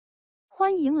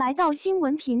欢迎来到新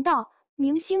闻频道，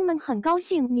明星们很高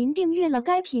兴您订阅了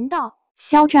该频道。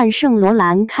肖战圣罗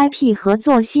兰开辟合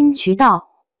作新渠道，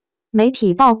媒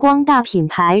体曝光大品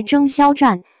牌争肖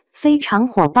战，非常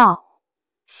火爆。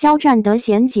肖战得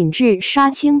闲谨制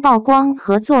杀青曝光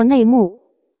合作内幕。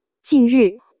近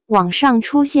日，网上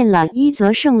出现了一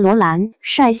则圣罗兰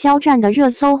晒肖战的热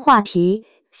搜话题，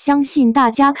相信大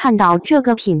家看到这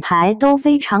个品牌都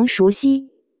非常熟悉。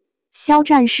肖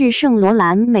战是圣罗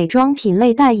兰美妆品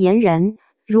类代言人，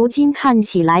如今看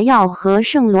起来要和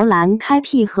圣罗兰开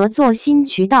辟合作新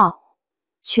渠道，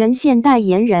全线代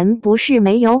言人不是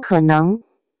没有可能。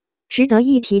值得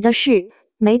一提的是，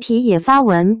媒体也发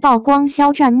文曝光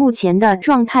肖战目前的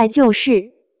状态就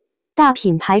是大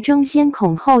品牌争先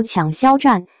恐后抢肖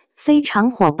战，非常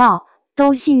火爆，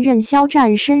都信任肖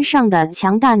战身上的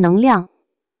强大能量。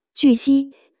据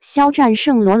悉，肖战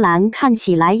圣罗兰看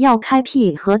起来要开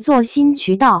辟合作新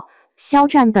渠道。肖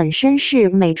战本身是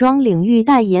美妆领域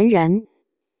代言人，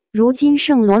如今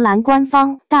圣罗兰官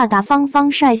方大大方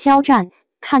方晒肖战，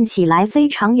看起来非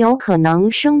常有可能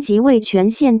升级为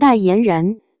全线代言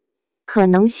人，可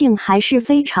能性还是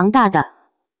非常大的。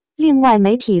另外，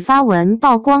媒体发文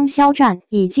曝光肖战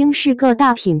已经是各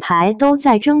大品牌都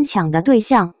在争抢的对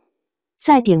象。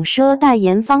在顶奢代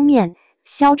言方面，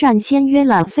肖战签约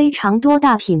了非常多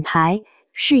大品牌，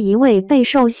是一位备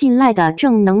受信赖的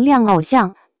正能量偶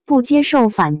像，不接受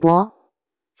反驳。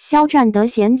肖战得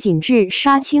闲谨制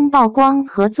杀青曝光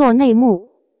合作内幕，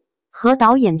和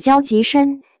导演交集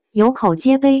深，有口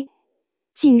皆碑。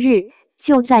近日，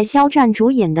就在肖战主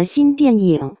演的新电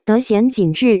影得闲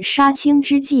谨制杀青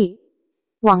之际，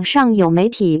网上有媒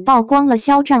体曝光了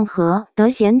肖战和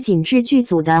得闲谨制剧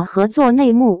组的合作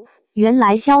内幕。原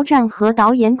来肖战和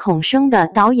导演孔生的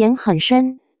导演很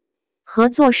深，合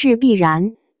作是必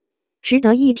然。值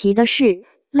得一提的是，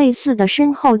类似的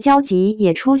深厚交集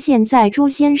也出现在诛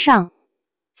仙上。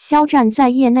肖战在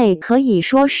业内可以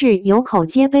说是有口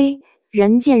皆碑，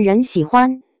人见人喜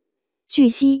欢。据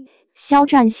悉，肖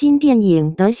战新电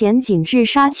影得闲谨制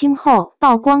杀青后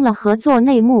曝光了合作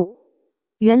内幕。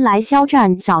原来肖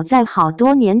战早在好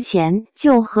多年前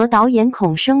就和导演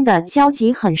孔生的交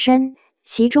集很深，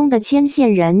其中的牵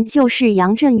线人就是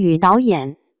杨振宇导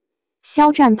演。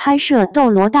肖战拍摄《斗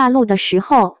罗大陆》的时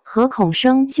候，和孔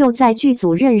生就在剧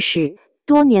组认识，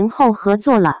多年后合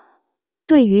作了。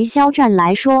对于肖战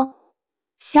来说，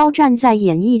肖战在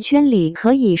演艺圈里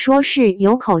可以说是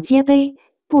有口皆碑，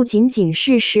不仅仅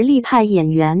是实力派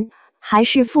演员，还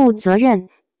是负责任、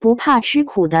不怕吃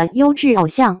苦的优质偶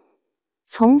像。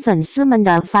从粉丝们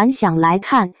的反响来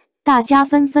看，大家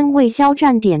纷纷为肖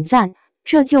战点赞，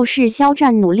这就是肖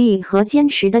战努力和坚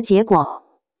持的结果。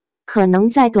可能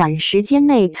在短时间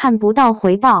内看不到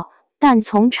回报，但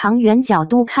从长远角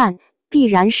度看，必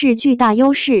然是巨大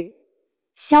优势。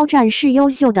肖战是优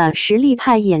秀的实力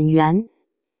派演员，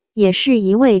也是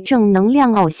一位正能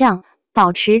量偶像。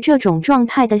保持这种状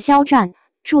态的肖战，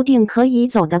注定可以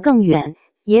走得更远，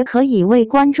也可以为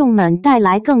观众们带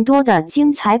来更多的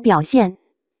精彩表现。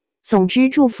总之，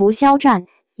祝福肖战，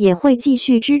也会继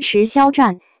续支持肖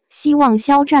战。希望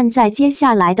肖战在接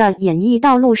下来的演艺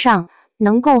道路上，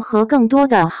能够和更多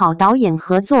的好导演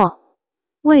合作，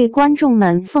为观众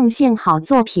们奉献好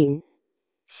作品。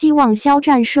希望肖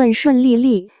战顺顺利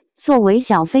利，作为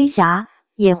小飞侠，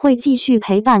也会继续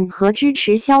陪伴和支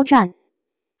持肖战，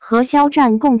和肖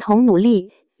战共同努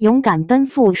力，勇敢奔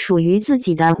赴属于自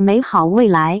己的美好未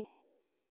来。